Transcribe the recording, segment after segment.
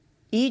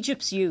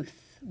Egypt's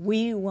youth,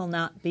 we will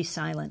not be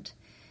silent.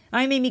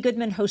 I'm Amy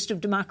Goodman, host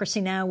of Democracy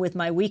Now! With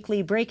my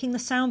weekly Breaking the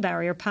Sound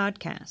Barrier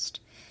podcast.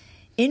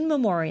 In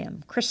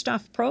memoriam,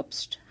 Christoph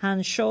Probst,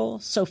 Hans Scholl,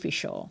 Sophie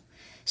Scholl.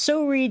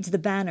 So reads the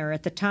banner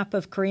at the top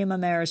of Karim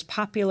Amer's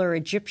popular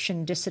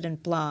Egyptian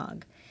dissident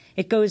blog.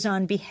 It goes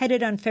on,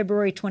 beheaded on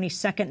February 22,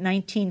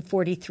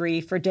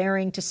 1943, for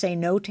daring to say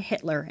no to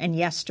Hitler and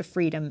yes to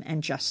freedom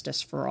and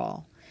justice for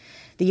all.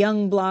 The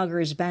young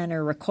blogger's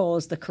banner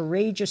recalls the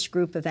courageous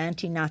group of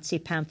anti-Nazi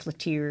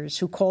pamphleteers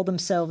who call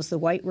themselves the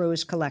White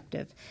Rose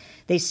Collective.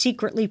 They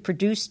secretly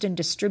produced and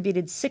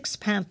distributed 6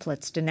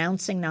 pamphlets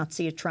denouncing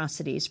Nazi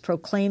atrocities,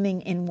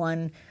 proclaiming in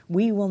one,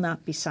 "We will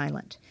not be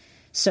silent."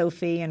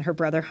 Sophie and her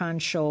brother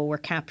Hans Scholl were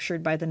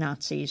captured by the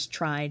Nazis,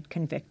 tried,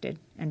 convicted,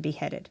 and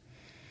beheaded.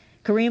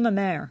 Karim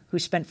Amer, who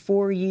spent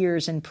 4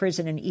 years in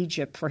prison in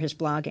Egypt for his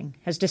blogging,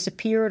 has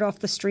disappeared off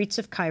the streets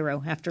of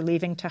Cairo after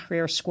leaving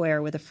Tahrir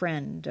Square with a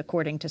friend,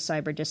 according to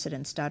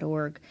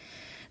cyberdissidents.org.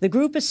 The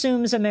group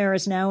assumes Amer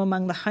is now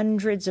among the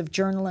hundreds of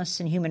journalists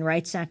and human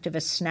rights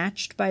activists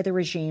snatched by the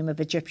regime of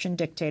Egyptian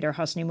dictator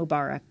Hosni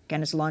Mubarak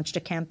and has launched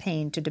a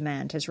campaign to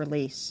demand his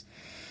release.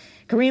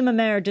 Karim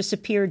Amer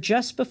disappeared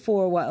just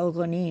before Wael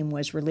Ghonim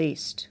was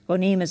released.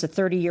 Ghonim is a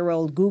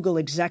 30-year-old Google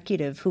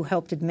executive who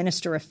helped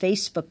administer a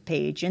Facebook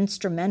page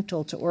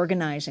instrumental to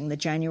organizing the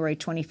January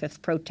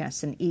 25th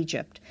protests in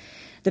Egypt.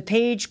 The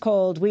page,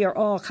 called "We Are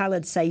All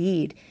Khaled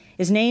Said,"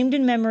 is named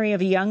in memory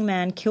of a young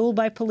man killed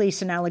by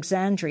police in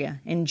Alexandria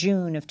in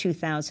June of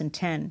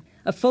 2010.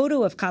 A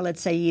photo of Khaled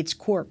Said's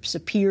corpse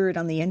appeared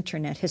on the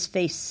internet, his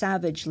face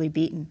savagely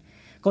beaten.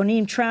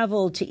 Ghonim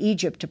traveled to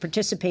Egypt to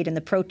participate in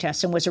the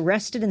protests and was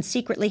arrested and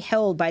secretly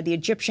held by the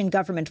Egyptian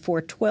government for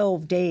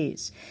 12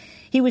 days.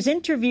 He was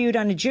interviewed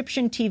on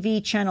Egyptian TV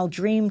channel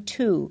Dream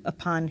 2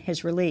 upon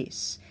his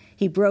release.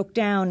 He broke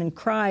down and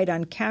cried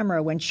on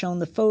camera when shown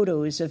the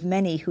photos of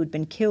many who'd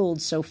been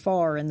killed so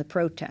far in the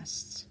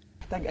protests.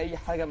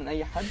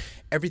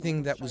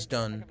 Everything that was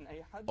done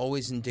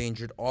always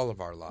endangered all of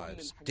our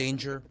lives,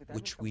 danger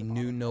which we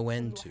knew no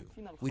end to.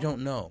 We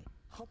don't know.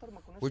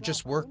 We're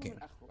just working.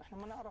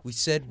 We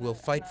said we'll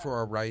fight for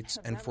our rights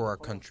and for our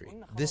country.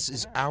 This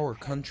is our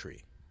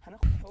country.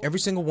 Every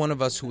single one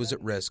of us who was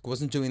at risk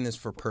wasn't doing this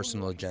for a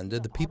personal agenda.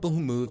 The people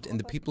who moved and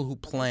the people who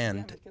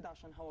planned,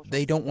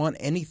 they don't want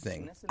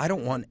anything. I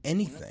don't want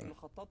anything.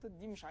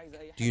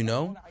 Do you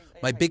know?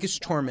 My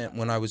biggest torment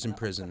when I was in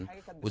prison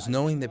was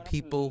knowing that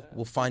people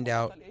will find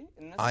out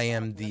I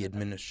am the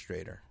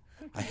administrator.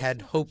 I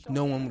had hoped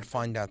no one would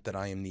find out that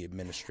I am the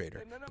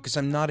administrator, because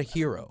I'm not a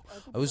hero.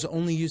 I was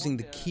only using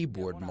the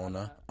keyboard,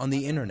 Mona, on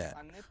the internet.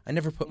 I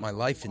never put my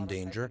life in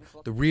danger.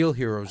 The real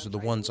heroes are the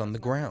ones on the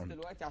ground.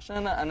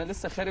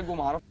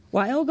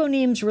 Wael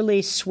Ghanim's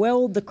release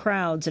swelled the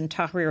crowds in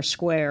Tahrir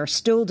Square,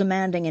 still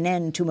demanding an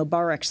end to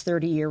Mubarak's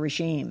 30-year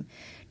regime.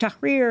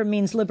 Tahrir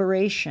means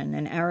liberation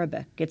in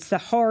Arabic. It's the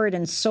heart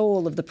and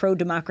soul of the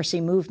pro-democracy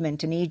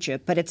movement in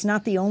Egypt, but it's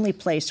not the only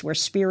place where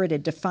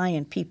spirited,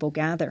 defiant people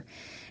gather.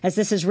 As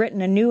this is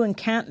written, a new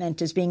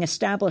encampment is being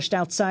established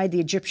outside the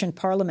Egyptian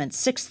parliament.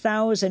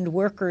 6,000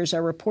 workers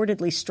are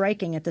reportedly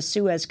striking at the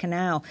Suez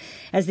Canal.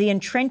 As the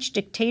entrenched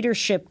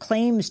dictatorship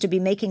claims to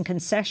be making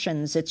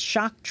concessions, its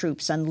shock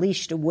troops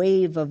unleashed a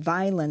wave of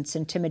violence,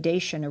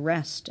 intimidation,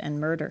 arrest, and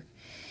murder.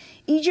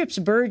 Egypt's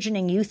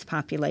burgeoning youth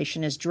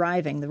population is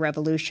driving the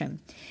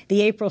revolution.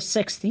 The April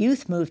 6th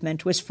youth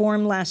movement was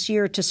formed last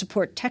year to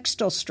support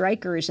textile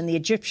strikers in the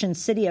Egyptian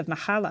city of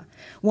Mahala.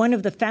 One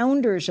of the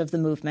founders of the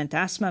movement,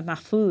 Asma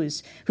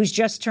Mahfouz, who's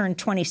just turned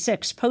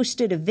 26,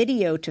 posted a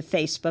video to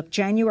Facebook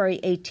January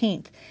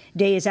 18th,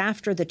 days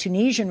after the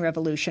Tunisian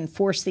revolution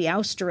forced the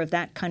ouster of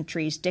that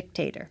country's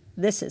dictator.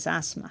 This is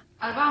Asma.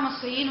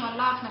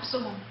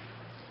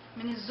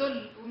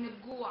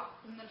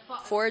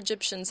 4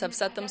 Egyptians have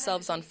set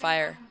themselves on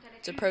fire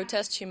to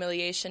protest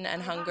humiliation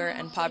and hunger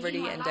and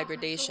poverty and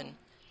degradation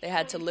they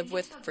had to live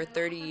with for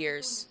 30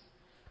 years.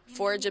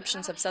 4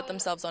 Egyptians have set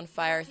themselves on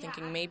fire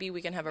thinking maybe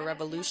we can have a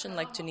revolution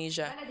like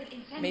Tunisia.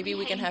 Maybe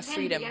we can have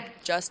freedom,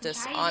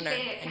 justice, honor,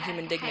 and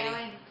human dignity.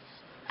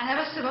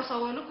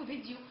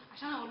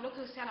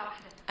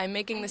 I'm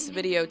making this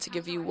video to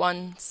give you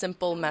one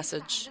simple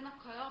message.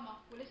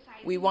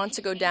 We want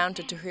to go down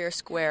to Tahrir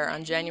Square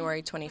on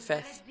January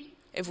 25th.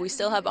 If we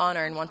still have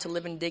honor and want to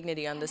live in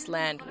dignity on this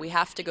land, we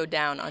have to go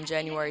down on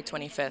January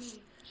 25th.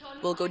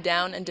 We'll go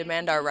down and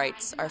demand our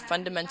rights, our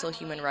fundamental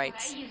human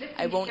rights.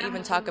 I won't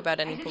even talk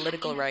about any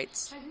political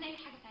rights.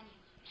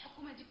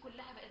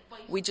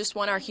 We just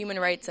want our human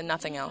rights and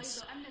nothing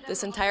else.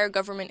 This entire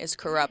government is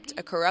corrupt,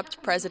 a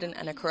corrupt president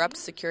and a corrupt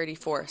security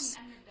force.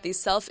 These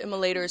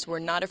self-immolators were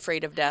not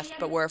afraid of death,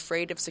 but were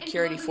afraid of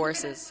security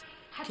forces.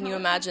 Can you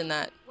imagine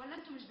that?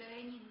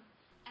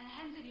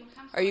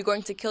 Are you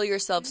going to kill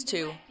yourselves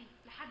too?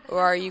 Or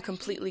are you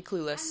completely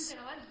clueless?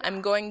 I'm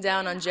going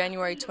down on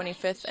January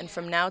 25th, and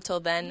from now till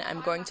then,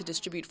 I'm going to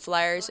distribute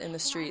flyers in the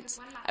streets.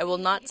 I will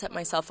not set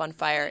myself on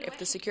fire. If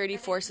the security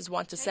forces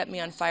want to set me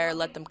on fire,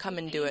 let them come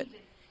and do it.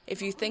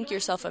 If you think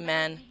yourself a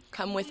man,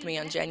 come with me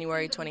on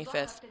January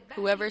 25th.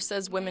 Whoever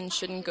says women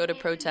shouldn't go to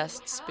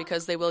protests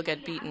because they will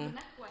get beaten,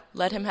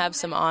 let him have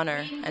some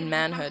honor and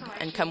manhood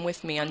and come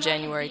with me on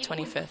January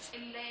 25th.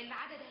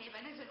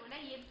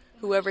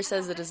 Whoever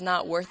says it is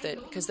not worth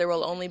it because there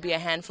will only be a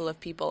handful of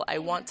people, I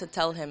want to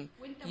tell him,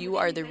 you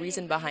are the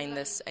reason behind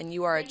this, and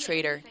you are a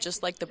traitor,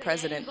 just like the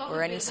president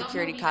or any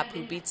security cop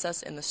who beats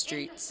us in the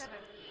streets.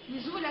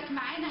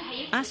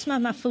 Asma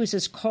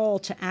Mahfouz's call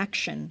to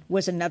action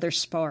was another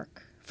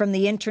spark. From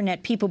the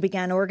internet, people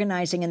began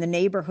organizing in the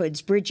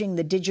neighborhoods, bridging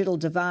the digital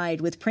divide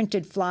with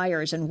printed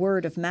flyers and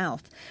word of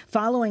mouth.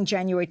 Following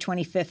January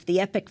 25th, the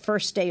epic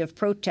first day of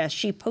protest,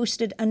 she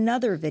posted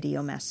another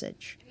video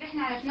message.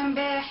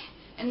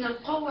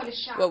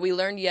 What we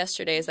learned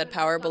yesterday is that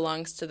power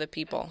belongs to the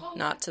people,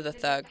 not to the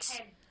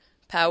thugs.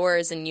 Power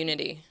is in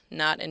unity,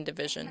 not in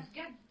division.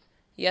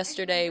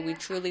 Yesterday, we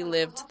truly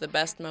lived the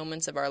best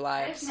moments of our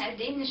lives.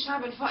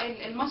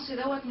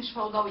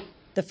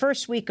 The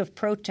first week of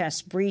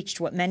protests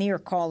breached what many are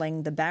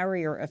calling the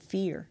barrier of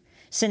fear.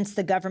 Since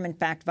the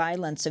government-backed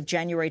violence of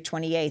January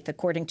 28th,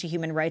 according to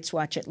Human Rights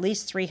Watch, at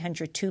least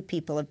 302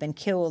 people have been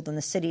killed in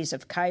the cities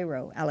of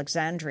Cairo,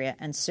 Alexandria,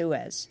 and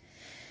Suez.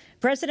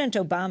 President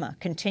Obama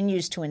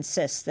continues to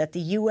insist that the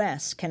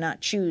U.S.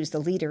 cannot choose the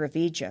leader of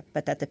Egypt,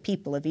 but that the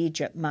people of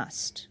Egypt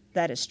must.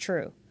 That is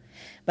true.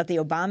 But the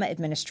Obama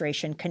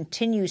administration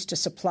continues to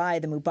supply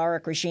the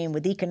Mubarak regime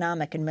with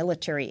economic and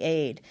military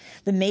aid.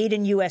 The Made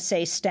in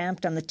USA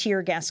stamped on the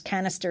tear gas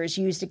canisters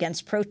used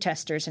against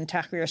protesters in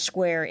Tahrir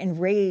Square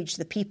enraged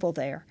the people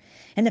there.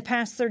 In the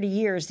past 30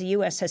 years, the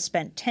U.S. has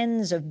spent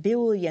tens of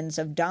billions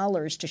of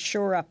dollars to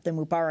shore up the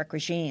Mubarak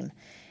regime.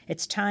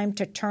 It's time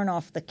to turn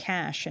off the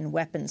cash and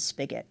weapons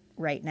spigot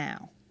right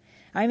now.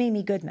 I'm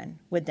Amy Goodman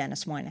with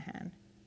Dennis Moynihan.